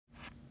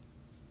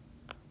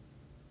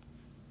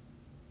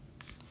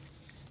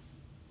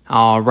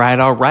All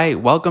right.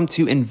 Welcome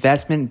to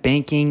Investment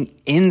Banking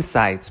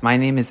Insights. My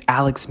name is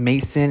Alex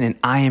Mason and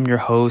I am your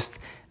host.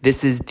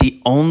 This is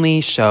the only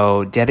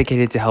show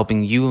dedicated to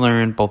helping you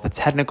learn both the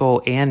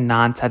technical and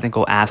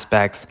non-technical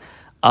aspects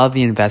of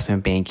the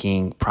investment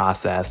banking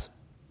process.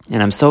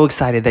 And I'm so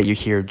excited that you're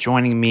here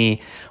joining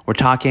me. We're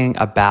talking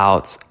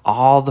about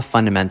all the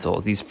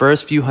fundamentals. These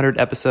first few hundred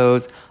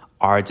episodes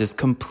are just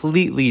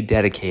completely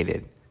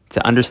dedicated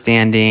to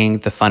understanding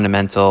the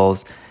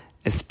fundamentals,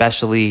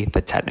 especially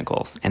the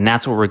technicals. And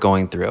that's what we're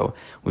going through.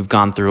 We've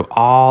gone through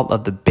all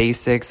of the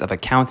basics of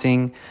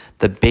accounting,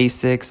 the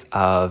basics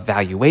of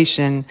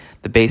valuation,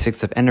 the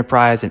basics of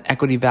enterprise and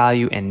equity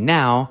value, and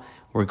now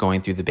we're going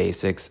through the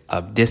basics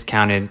of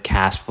discounted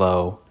cash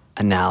flow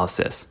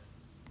analysis.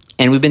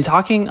 And we've been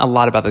talking a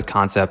lot about the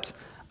concept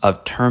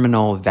of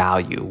terminal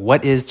value.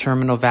 What is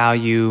terminal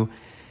value?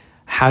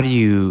 How do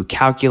you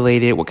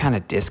calculate it? What kind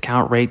of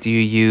discount rate do you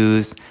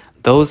use?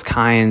 Those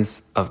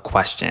kinds of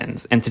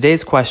questions. And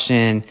today's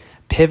question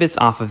pivots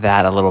off of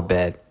that a little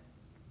bit.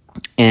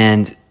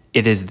 And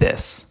it is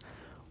this: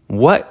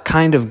 what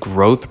kind of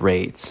growth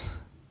rates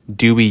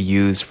do we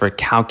use for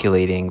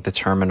calculating the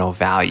terminal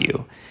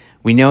value?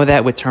 We know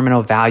that with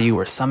terminal value,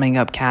 we're summing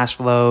up cash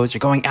flows. You're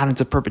going out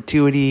into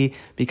perpetuity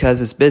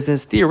because this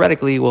business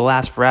theoretically will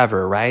last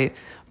forever, right?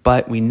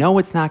 But we know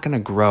it's not going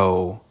to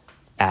grow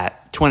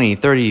at 20,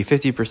 30,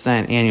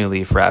 50%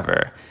 annually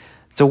forever.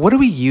 So what do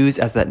we use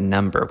as that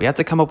number? We have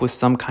to come up with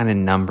some kind of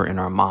number in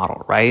our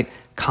model, right?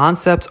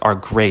 Concepts are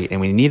great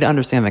and we need to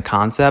understand the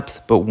concepts,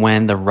 but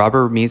when the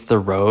rubber meets the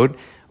road,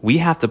 we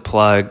have to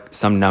plug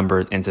some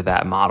numbers into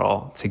that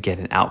model to get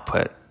an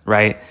output,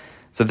 right?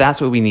 So that's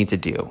what we need to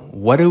do.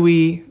 What do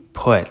we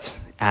put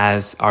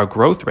as our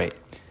growth rate?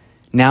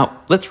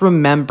 Now, let's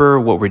remember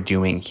what we're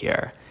doing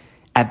here.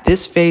 At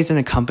this phase in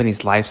a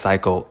company's life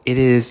cycle, it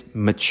is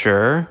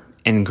mature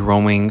and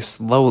growing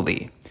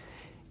slowly.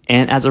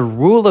 And as a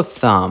rule of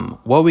thumb,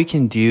 what we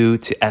can do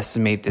to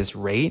estimate this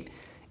rate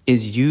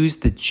is use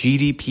the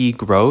GDP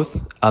growth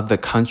of the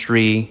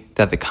country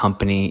that the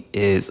company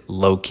is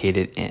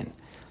located in.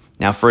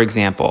 Now, for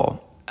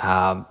example,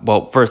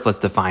 first let's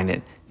define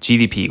it.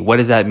 GDP, what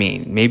does that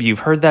mean? Maybe you've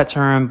heard that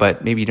term,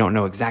 but maybe you don't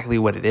know exactly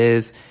what it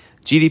is.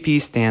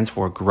 GDP stands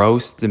for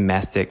Gross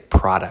Domestic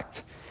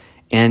Product,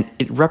 and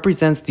it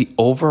represents the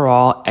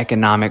overall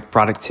economic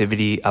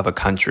productivity of a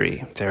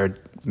country. There are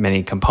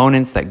many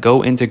components that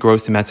go into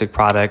gross domestic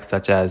product,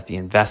 such as the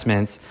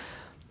investments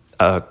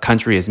a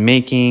country is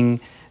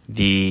making,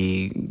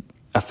 the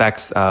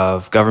effects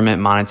of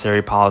government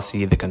monetary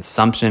policy, the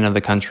consumption of the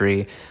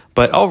country.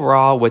 But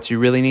overall, what you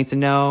really need to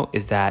know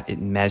is that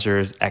it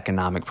measures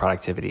economic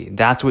productivity.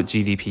 That's what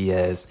GDP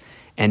is.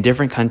 And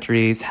different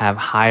countries have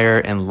higher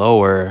and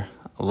lower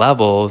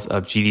levels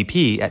of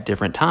GDP at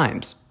different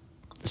times.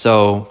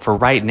 So for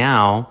right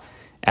now,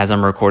 as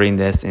I'm recording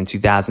this in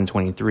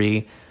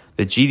 2023,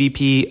 the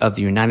GDP of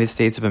the United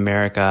States of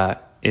America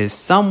is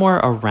somewhere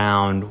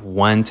around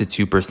 1 to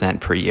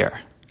 2% per year,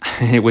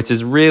 which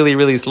is really,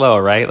 really slow,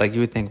 right? Like you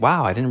would think,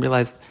 wow, I didn't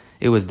realize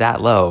it was that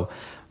low.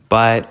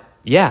 But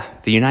yeah,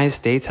 the United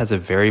States has a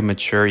very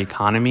mature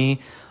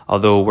economy.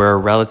 Although we're a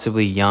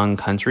relatively young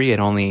country at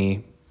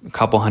only a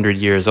couple hundred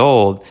years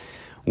old,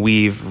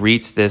 we've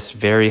reached this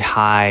very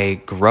high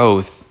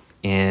growth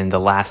in the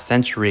last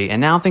century,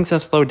 and now things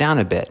have slowed down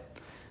a bit.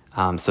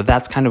 So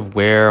that's kind of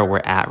where we're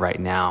at right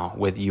now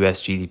with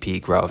US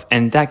GDP growth.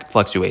 And that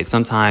fluctuates.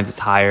 Sometimes it's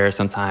higher.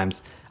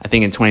 Sometimes, I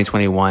think in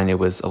 2021, it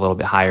was a little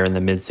bit higher in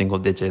the mid-single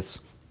digits.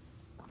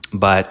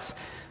 But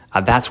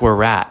that's where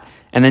we're at.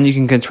 And then you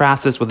can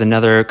contrast this with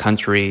another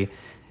country,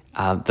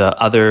 the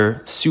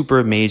other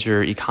super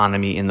major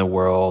economy in the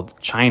world,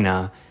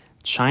 China.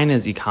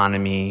 China's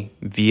economy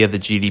via the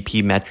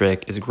GDP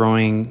metric is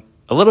growing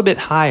a little bit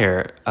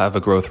higher of a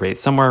growth rate,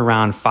 somewhere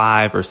around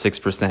 5 or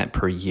 6%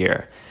 per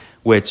year,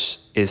 which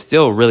is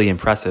still really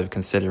impressive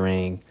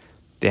considering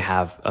they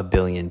have 1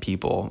 billion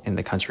people in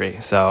the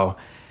country. So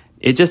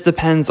it just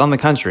depends on the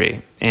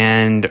country.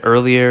 And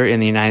earlier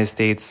in the United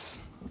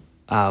States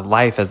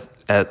life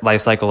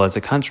cycle as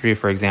a country,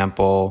 for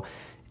example,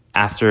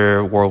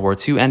 after World War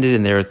II ended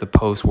and there was the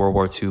post-World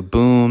War II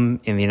boom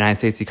in the United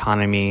States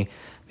economy,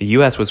 the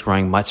U.S. was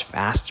growing much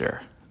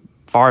faster,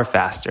 far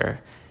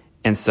faster.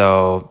 And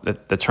so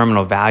the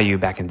terminal value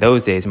back in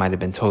those days might have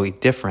been totally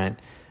different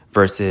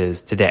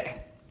versus today.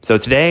 So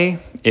today,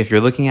 if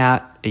you're looking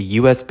at a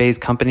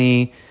US-based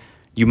company,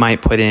 you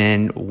might put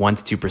in 1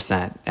 to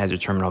 2% as your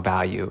terminal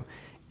value.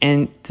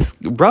 And this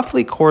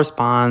roughly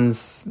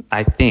corresponds,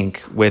 I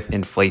think, with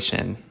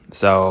inflation.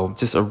 So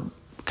just a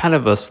kind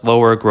of a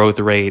slower growth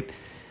rate.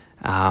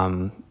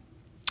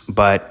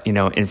 But,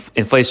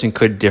 inflation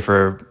could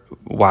differ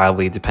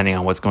wildly depending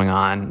on what's going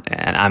on.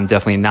 And I'm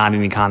definitely not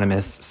an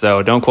economist,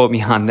 so don't quote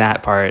me on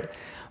that part.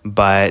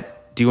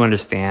 But do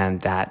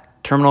understand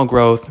that terminal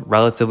growth,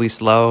 relatively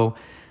slow,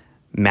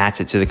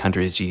 match it to the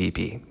country's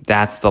GDP.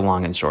 That's the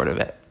long and short of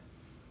it.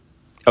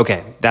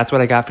 Okay, that's what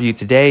I got for you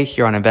today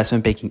here on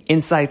Investment Banking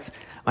Insights.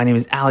 My name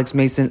is Alex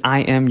Mason. I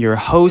am your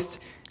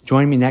host.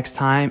 Join me next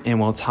time and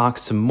we'll talk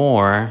some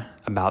more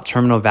about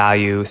terminal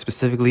value,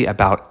 specifically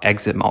about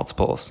exit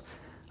multiples.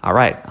 All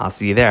right, I'll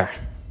see you there.